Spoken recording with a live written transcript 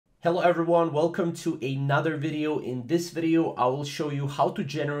Hello everyone, welcome to another video. In this video, I will show you how to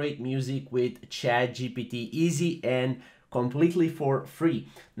generate music with ChatGPT, easy and completely for free.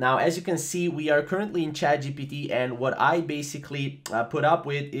 Now, as you can see, we are currently in ChatGPT, and what I basically put up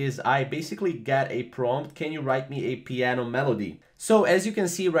with is I basically get a prompt, can you write me a piano melody? So as you can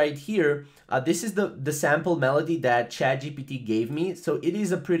see right here, this is the sample melody that ChatGPT gave me. So it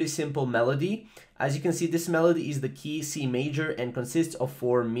is a pretty simple melody. As you can see, this melody is the key C major and consists of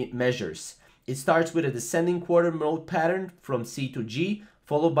four measures. It starts with a descending quarter note pattern from C to G,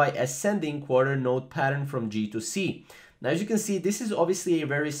 followed by ascending quarter note pattern from G to C. Now, as you can see, this is obviously a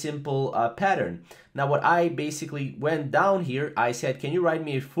very simple pattern. Now, what I basically went down here, I said, can you write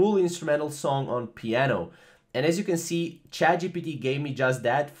me a full instrumental song on piano? And as you can see, ChatGPT gave me just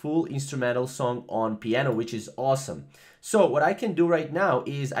that, full instrumental song on piano, which is awesome. So what I can do right now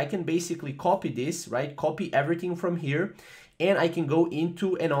is I can basically copy this, right? Copy everything from here, and I can go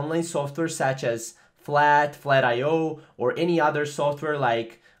into an online software such as Flat.io, or any other software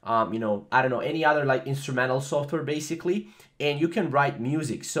like, I don't know, any other like instrumental software basically, and you can write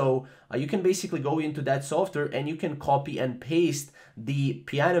music. So you can basically go into that software and you can copy and paste the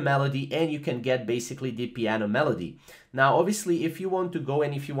piano melody, and you can get basically the piano melody. Now, obviously, if you want to go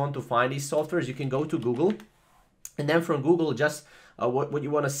and if you want to find these softwares, you can go to Google, and then from Google, just what you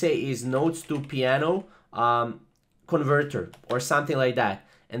want to say is notes to piano converter or something like that.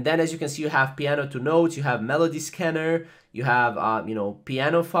 And then as you can see, you have piano to notes, you have melody scanner, you have,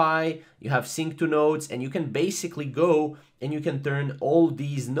 Pianify, you have sync to notes, and you can basically go and you can turn all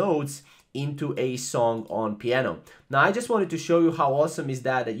these notes into a song on piano. Now, I just wanted to show you how awesome is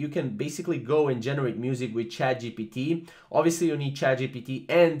that you can basically go and generate music with ChatGPT. Obviously, you need ChatGPT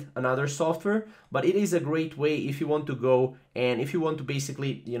and another software, but it is a great way if you want to go and if you want to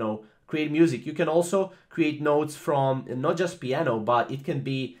basically, create music. You can also create notes from not just piano, but it can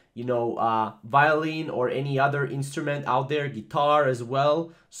be, violin or any other instrument out there, guitar as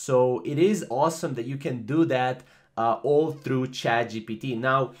well. So it is awesome that you can do that all through ChatGPT.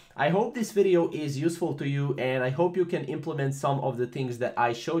 Now, I hope this video is useful to you, and I hope you can implement some of the things that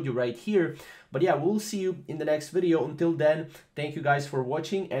I showed you right here. But yeah, we'll see you in the next video. Until then, thank you guys for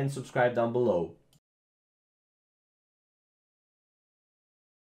watching, and subscribe down below.